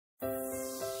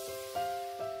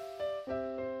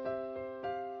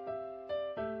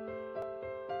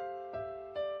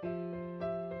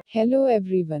Hello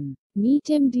everyone. Neet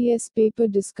Mds paper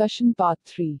discussion part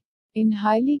 3. In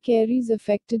highly caries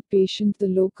affected patient, the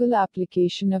local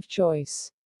application of choice.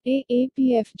 A.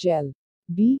 APF gel.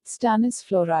 B. Stannous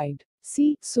fluoride.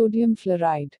 C. Sodium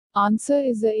fluoride. Answer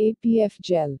is a APF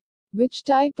gel. Which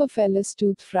type of LS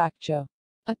tooth fracture?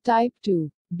 A. Type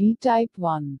 2. B. Type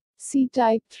 1. C.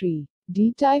 Type 3.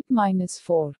 D. Type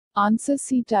 -4. Answer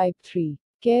C. Type 3.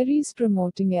 Caries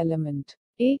promoting element.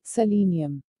 A.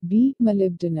 Selenium. B.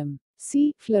 Molybdenum.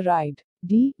 C. Fluoride.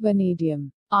 D.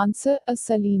 Vanadium. Answer A.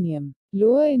 Selenium.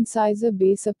 Lower incisor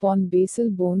base upon basal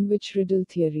bone, which riddle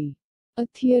theory? A.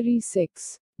 Theory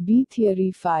 6. B.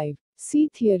 Theory 5. C.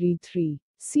 Theory 3.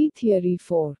 C. Theory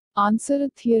 4. Answer A.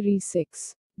 Theory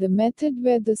 6. The method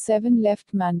where the 7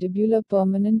 left mandibular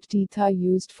permanent teeth are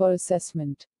used for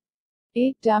assessment.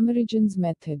 A. Damarijan's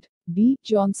method. B.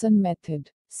 Johnson method.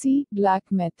 C. Black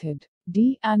method.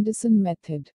 D. Anderson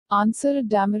method. Answer A.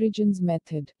 Damarijan's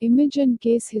method. Image and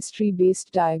case history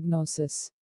based diagnosis.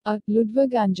 A.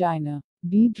 Ludwig angina.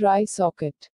 B. Dry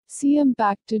socket. C.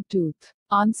 Impacted tooth.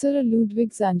 Answer A.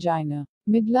 Ludwig's angina.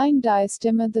 Midline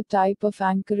diastema, the type of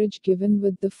anchorage given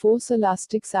with the force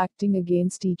elastics acting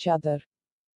against each other.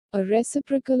 A.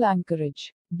 Reciprocal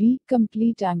anchorage. B.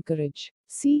 Complete anchorage.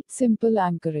 C. Simple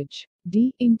anchorage.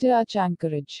 D. Interarch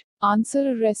anchorage.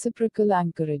 Answer A. Reciprocal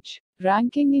anchorage.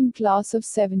 Ranking in class of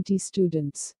 70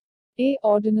 students. A.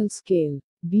 Ordinal scale.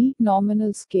 B.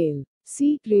 Nominal scale.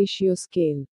 C. Ratio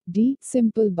scale. D.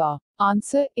 Simple bar.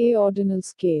 Answer A. Ordinal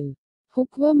scale.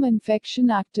 Hookworm infection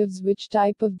actives which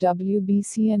type of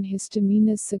WBC, and histamine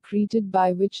is secreted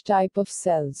by which type of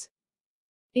cells?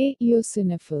 A.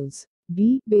 Eosinophils.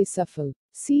 B. Basophil.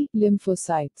 C.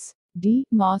 Lymphocytes. D.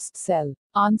 Mast cell.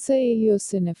 Answer A.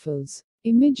 Eosinophils.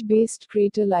 Image-based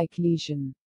crater-like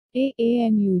lesion. A.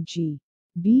 ANUG.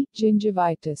 B.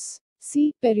 Gingivitis.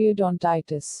 C.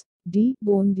 Periodontitis. D.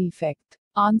 Bone defect.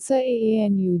 Answer A.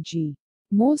 ANUG.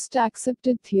 Most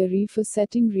accepted theory for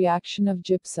setting reaction of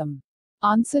gypsum.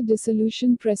 Answer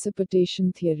dissolution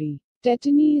precipitation theory.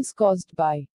 Tetany is caused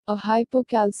by A.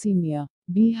 Hypocalcemia.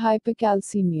 B.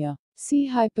 Hypercalcemia. C.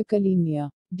 Hyperkalemia.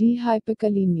 D.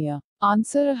 Hyperkalemia.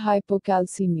 Answer A.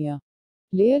 Hypocalcemia.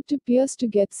 Layer to pierce to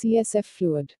get CSF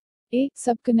fluid. A.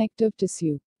 Subconnective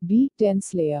tissue. B.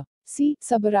 Dense layer. C.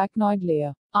 Subarachnoid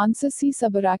layer. Answer C.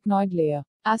 Subarachnoid layer.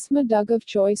 Asthma drug of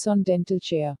choice on dental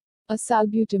chair. A.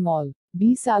 Salbutamol.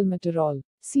 B. Salmeterol.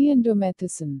 C.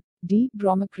 Indomethacin. D.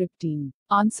 Bromocriptine.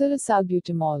 Answer A.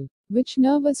 Salbutamol. Which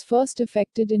nerve was first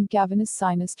affected in cavernous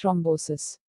sinus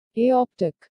thrombosis? A.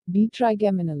 Optic. B.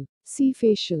 Trigeminal. C.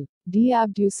 Facial. D.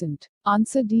 Abducent.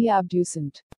 Answer D.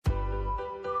 Abducent.